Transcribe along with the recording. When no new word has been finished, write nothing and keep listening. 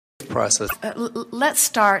process. Let's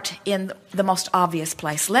start in the most obvious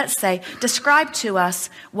place. Let's say, describe to us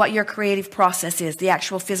what your creative process is, the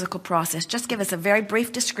actual physical process. Just give us a very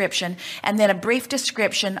brief description, and then a brief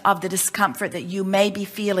description of the discomfort that you may be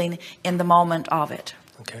feeling in the moment of it.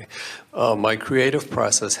 Okay. My creative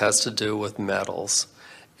process has to do with metals.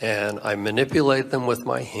 And I manipulate them with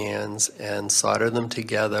my hands and solder them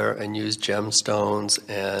together and use gemstones,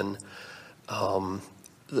 and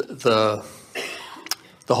the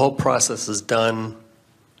whole process is done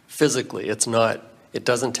physically. It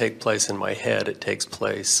doesn't take place in my head. It takes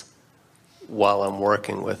place while I'm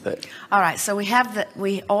working with it. All right, so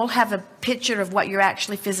we all have a picture of what you're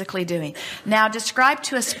actually physically doing. Now describe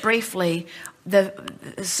to us briefly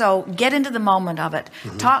so get into the moment of it.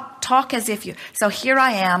 Mm-hmm. Talk as if so here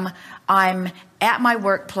I am, I'm at my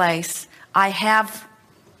workplace, I have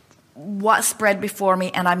what's spread before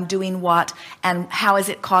me, and I'm doing what, and how is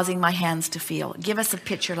it causing my hands to feel? Give us a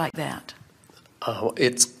picture like that.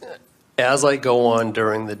 It's as I go on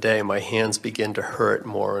during the day, my hands begin to hurt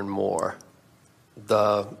more and more.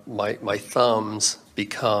 My thumbs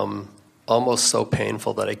become almost so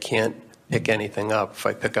painful that I can't pick anything up. If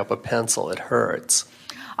I pick up a pencil, it hurts.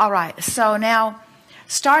 All right, so now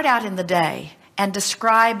start out in the day and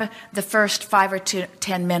describe the first 5 or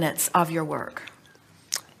 10 minutes of your work.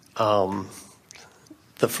 The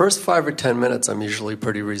first 5 or 10 minutes, I'm usually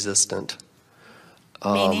pretty resistant.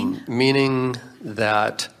 Meaning? Meaning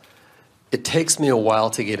that it takes me a while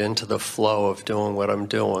to get into the flow of doing what I'm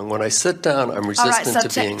doing. When I sit down, I'm resistant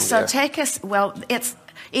to being there. So take us, well, it's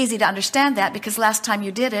easy to understand that because last time you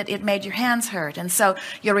did it, it made your hands hurt. And so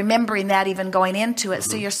you're remembering that even going into it.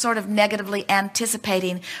 Mm-hmm. So you're sort of negatively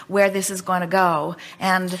anticipating where this is going to go.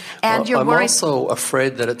 And you're worried. I'm also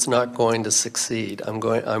afraid that it's not going to succeed. I'm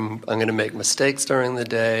going to make mistakes during the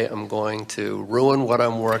day. I'm going to ruin what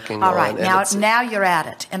I'm working on. All right, now you're at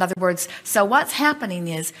it. In other words, so what's happening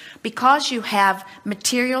is because you have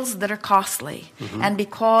materials that are costly, mm-hmm. and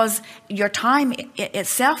because your time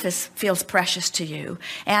itself feels precious to you,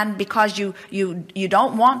 and because you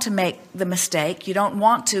don't want to make the mistake, you don't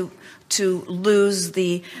want to lose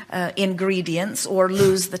the ingredients or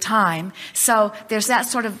lose the time. So there's that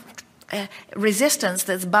sort of resistance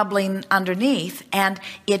that's bubbling underneath, and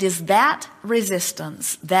it is that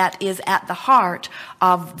resistance that is at the heart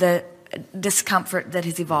of the discomfort that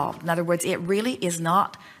has evolved. In other words, it really is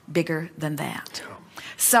not bigger than that.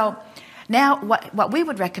 So now what we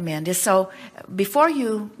would recommend is, so before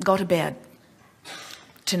you go to bed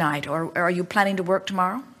tonight, or are you planning to work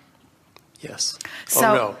tomorrow? Yes.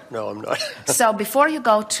 So, no, I'm not. So before you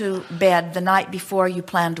go to bed the night before you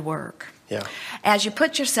plan to work, yeah. As you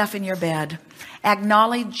put yourself in your bed,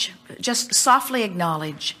 just softly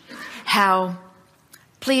acknowledge how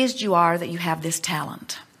pleased you are that you have this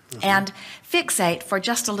talent. Mm-hmm. And fixate for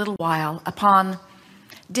just a little while upon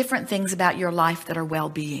different things about your life that are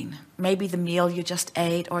well-being. Maybe the meal you just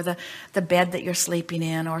ate, or the bed that you're sleeping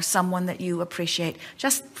in, or someone that you appreciate.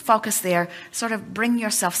 Just focus there. Sort of bring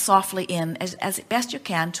yourself softly in as best you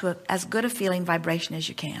can to as good a feeling vibration as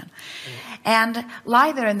you can. Mm. And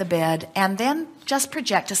lie there in the bed, and then just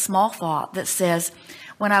project a small thought that says,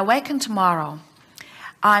 when I awaken tomorrow,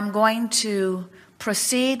 I'm going to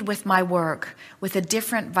proceed with my work with a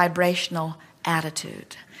different vibrational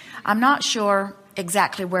attitude. I'm not sure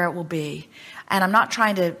exactly where it will be, and I'm not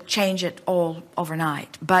trying to change it all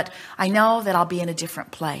overnight, but I know that I'll be in a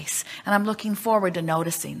different place, and I'm looking forward to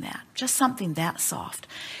noticing that. Just something that soft.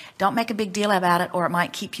 Don't make a big deal about it, or it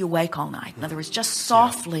might keep you awake all night. In other words, just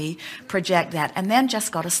softly project that, and then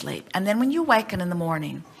just go to sleep. And then when you awaken in the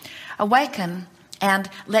morning, awaken and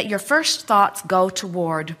let your first thoughts go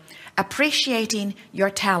toward appreciating your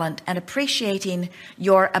talent and appreciating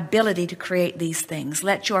your ability to create these things.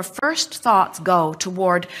 Let your first thoughts go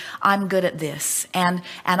toward, I'm good at this, and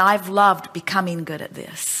I've loved becoming good at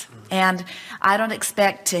this. And I don't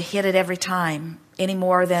expect to hit it every time any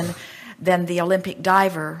more than the Olympic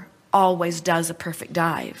diver always does a perfect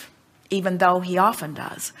dive, even though he often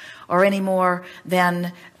does, or any more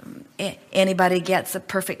than anybody gets a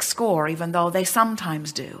perfect score, even though they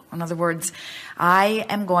sometimes do. In other words, I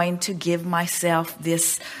am going to give myself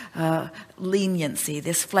this leniency,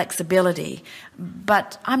 this flexibility,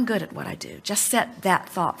 but I'm good at what I do. Just set that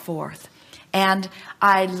thought forth. And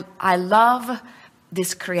I love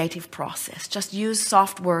this creative process. Just use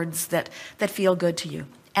soft words that feel good to you.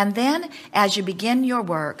 And then as you begin your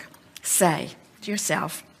work, say to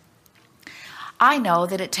yourself, I know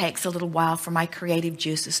that it takes a little while for my creative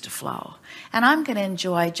juices to flow. And I'm going to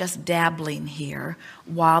enjoy just dabbling here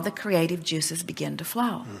while the creative juices begin to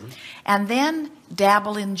flow. And then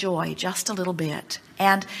dabble in joy just a little bit.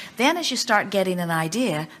 And then as you start getting an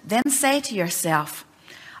idea, then say to yourself,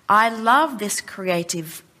 I love this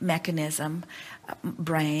creative mechanism,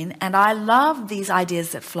 brain, and I love these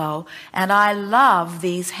ideas that flow, and I love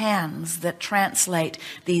these hands that translate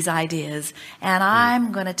these ideas, and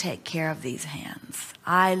I'm going to take care of these hands.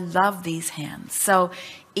 I love these hands. So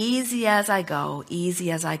easy as I go,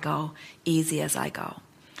 easy as I go, easy as I go.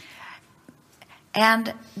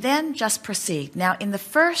 And then just proceed. Now, in the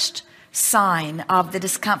first sign of the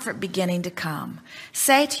discomfort beginning to come,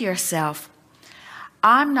 say to yourself,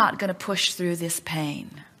 I'm not going to push through this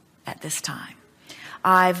pain at this time.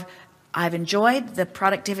 I've enjoyed the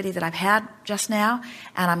productivity that I've had just now,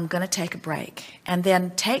 and I'm going to take a break. And then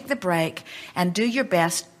take the break and do your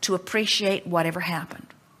best to appreciate whatever happened.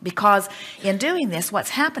 Because in doing this, what's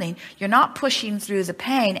happening, you're not pushing through the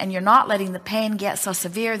pain, and you're not letting the pain get so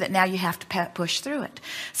severe that now you have to push through it.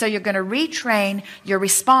 So you're going to retrain your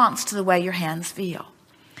response to the way your hands feel.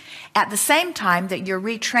 At the same time that you're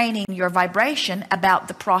retraining your vibration about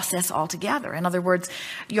the process altogether. In other words,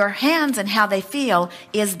 your hands and how they feel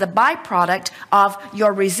is the byproduct of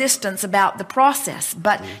your resistance about the process.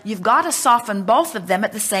 But you've got to soften both of them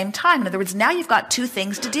at the same time. In other words, now you've got two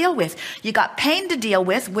things to deal with. You've got pain to deal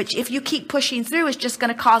with, which if you keep pushing through is just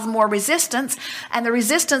going to cause more resistance. And the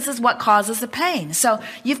resistance is what causes the pain. So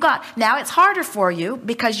you've got, now it's harder for you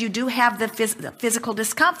because you do have the physical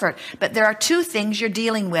discomfort. But there are two things you're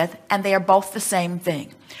dealing with, and they are both the same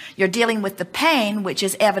thing. You're dealing with the pain, which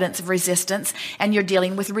is evidence of resistance, and you're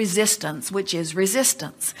dealing with resistance, which is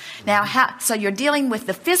resistance. Now, so you're dealing with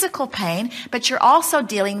the physical pain, but you're also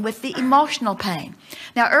dealing with the emotional pain.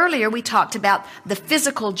 Now, earlier we talked about the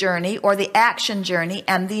physical journey or the action journey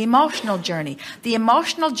and the emotional journey. The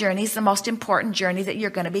emotional journey is the most important journey that you're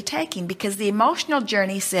going to be taking, because the emotional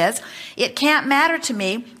journey says, it can't matter to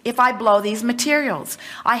me if I blow these materials.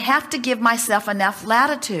 I have to give myself enough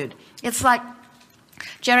latitude. It's like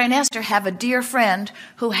Jerry and Esther have a dear friend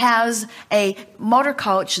who has a motor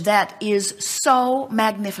coach that is so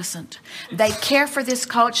magnificent. They care for this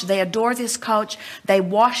coach. They adore this coach. They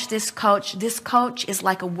wash this coach. This coach is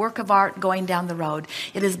like a work of art going down the road.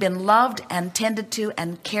 It has been loved and tended to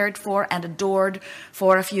and cared for and adored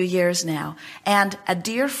for a few years now. And a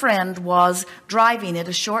dear friend was driving it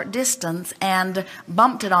a short distance and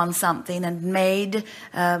bumped it on something and made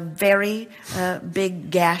a very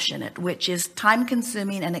big gash in it, which is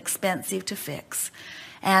time-consuming and expensive to fix.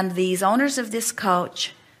 And these owners of this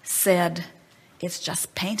coach said, it's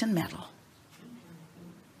just paint and metal.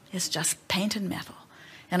 It's just paint and metal.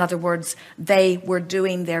 In other words, they were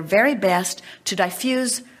doing their very best to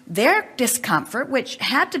diffuse their discomfort, which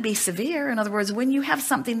had to be severe. In other words, when you have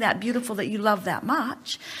something that beautiful that you love that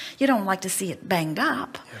much, you don't like to see it banged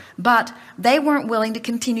up. Yeah. But they weren't willing to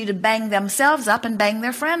continue to bang themselves up and bang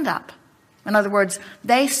their friend up. In other words,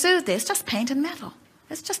 they soothed it. It's just paint and metal.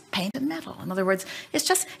 It's just paint and metal. In other words, it's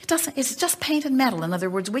just paint and metal. In other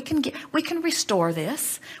words, we can restore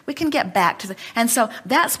this. We can get back to and so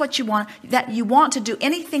that's what you want, that you want to do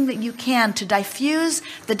anything that you can to diffuse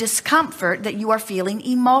the discomfort that you are feeling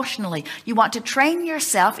emotionally. You want to train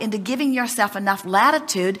yourself into giving yourself enough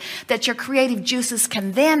latitude that your creative juices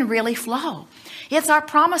can then really flow. It's our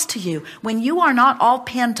promise to you. When you are not all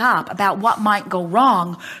pent up about what might go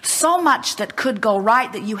wrong, so much that could go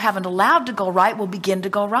right that you haven't allowed to go right will begin to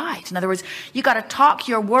go right. In other words, you got to talk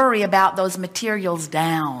your worry about those materials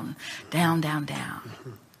down, down, down, down.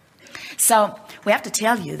 So we have to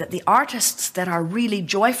tell you that the artists that are really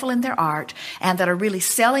joyful in their art and that are really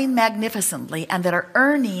selling magnificently and that are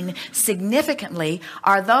earning significantly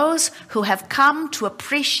are those who have come to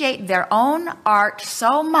appreciate their own art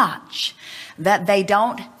so much that they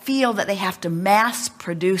don't feel that they have to mass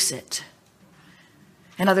produce it.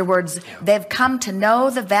 In other words, they've come to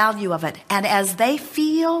know the value of it. And as they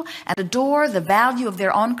feel and adore the value of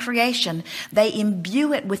their own creation, they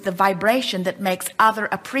imbue it with the vibration that makes other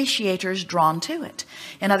appreciators drawn to it.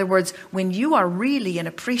 In other words, when you are really an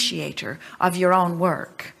appreciator of your own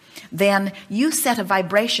work, then you set a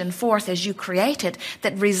vibration forth as you create it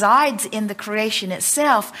that resides in the creation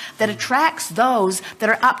itself, that attracts those that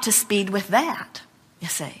are up to speed with that. You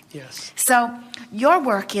see? Yes. So your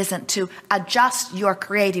work isn't to adjust your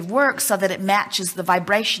creative work so that it matches the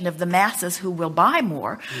vibration of the masses who will buy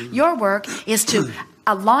more. Your work is to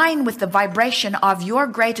align with the vibration of your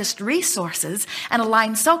greatest resources and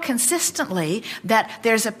align so consistently that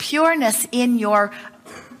there's a pureness in your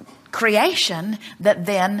creation that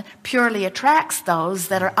then purely attracts those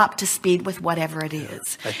that are up to speed with whatever it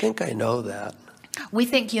is. I think I know that. We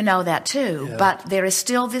think you know that too, Yeah. but there is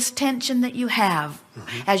still this tension that you have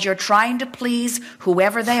as you're trying to please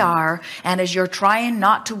whoever they are, and as you're trying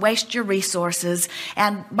not to waste your resources.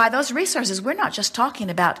 And by those resources, we're not just talking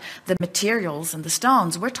about the materials and the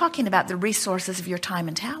stones. We're talking about the resources of your time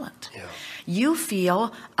and talent. Yeah. You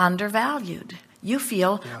feel undervalued. You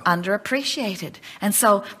feel underappreciated. And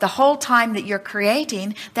so the whole time that you're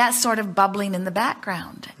creating, that's sort of bubbling in the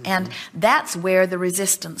background. And that's where the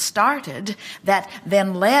resistance started, that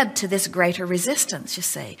then led to this greater resistance, you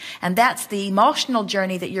see. And that's the emotional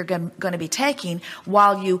journey that you're going to be taking,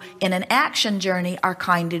 while you, in an action journey, are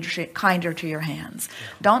kinder to your hands.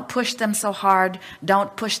 Don't push them so hard.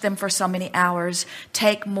 Don't push them for so many hours.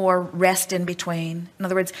 Take more rest in between. In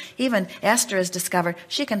other words, even Esther has discovered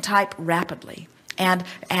she can type rapidly.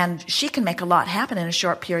 And she can make a lot happen in a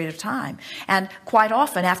short period of time. And quite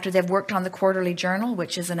often, after they've worked on the quarterly journal,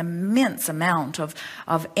 which is an immense amount of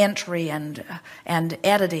entry and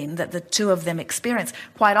editing that the two of them experience,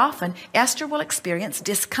 quite often Esther will experience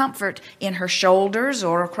discomfort in her shoulders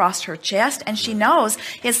or across her chest, and she knows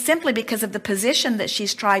it's simply because of the position that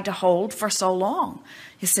she's tried to hold for so long.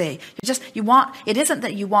 You see, it isn't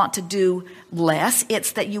that you want to do less,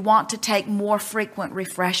 it's that you want to take more frequent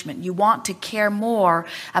refreshment. You want to care more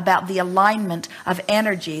about the alignment of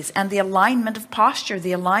energies and the alignment of posture,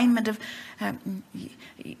 the alignment of,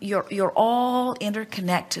 you're all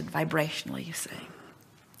interconnected vibrationally, you see.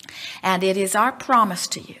 And it is our promise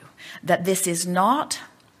to you that this is not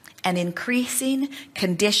an increasing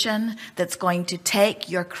condition that's going to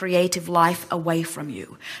take your creative life away from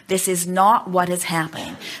you. This is not what is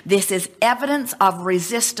happening. This is evidence of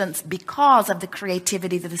resistance because of the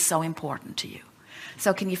creativity that is so important to you.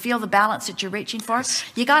 So can you feel the balance that you're reaching for?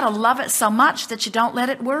 You got to love it so much that you don't let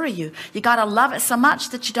it worry you. You got to love it so much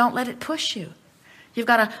that you don't let it push you. You've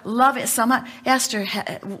got to love it so much. Esther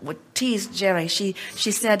teased Jerry. She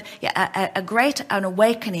said, a great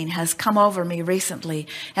awakening has come over me recently,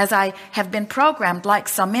 as I have been programmed, like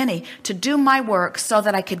so many, to do my work so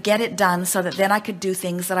that I could get it done, so that then I could do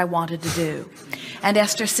things that I wanted to do. And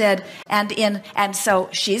Esther said, and so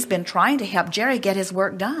she's been trying to help Jerry get his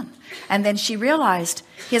work done. And then she realized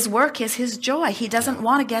his work is his joy. He doesn't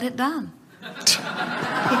want to get it done.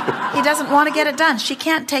 He doesn't want to get it done. She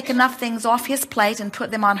can't take enough things off his plate and put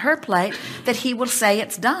them on her plate that he will say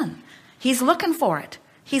it's done. He's looking for it.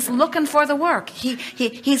 He's looking for the work.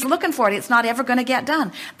 He's looking for it. It's not ever going to get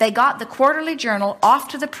done. They got the quarterly journal off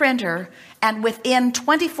to the printer, and within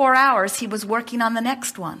 24 hours, he was working on the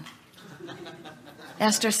next one.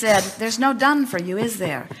 Esther said, "There's no done for you, is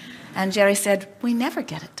there?" And Jerry said, "We never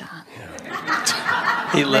get it done."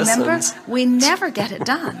 He listens. Remember? We never get it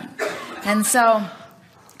done. And so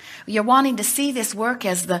you're wanting to see this work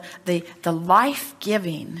as the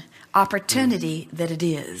life-giving opportunity that it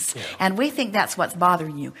is. Yeah. And we think that's what's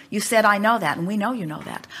bothering you. You said, "I know that," and we know you know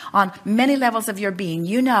that. On many levels of your being,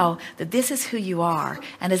 you know that this is who you are.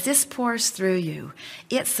 And as this pours through you,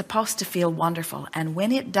 it's supposed to feel wonderful. And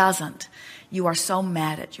when it doesn't, you are so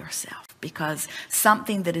mad at yourself, because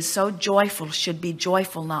something that is so joyful should be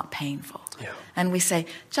joyful, not painful. Yeah. And we say,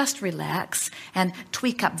 just relax and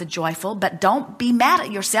tweak up the joyful, but don't be mad at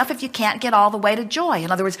yourself if you can't get all the way to joy. In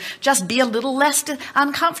other words, just be a little less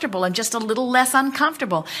uncomfortable and just a little less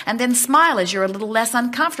uncomfortable. And then smile as you're a little less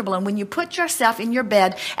uncomfortable. And when you put yourself in your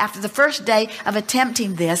bed after the first day of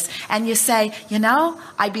attempting this, and you say, "You know,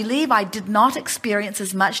 I believe I did not experience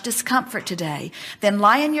as much discomfort today," then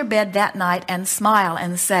lie in your bed that night and smile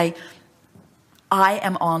and say, "I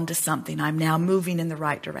am on to something. I'm now moving in the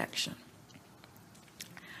right direction."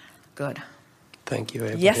 Good. Thank you,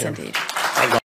 Abraham. Yes, indeed.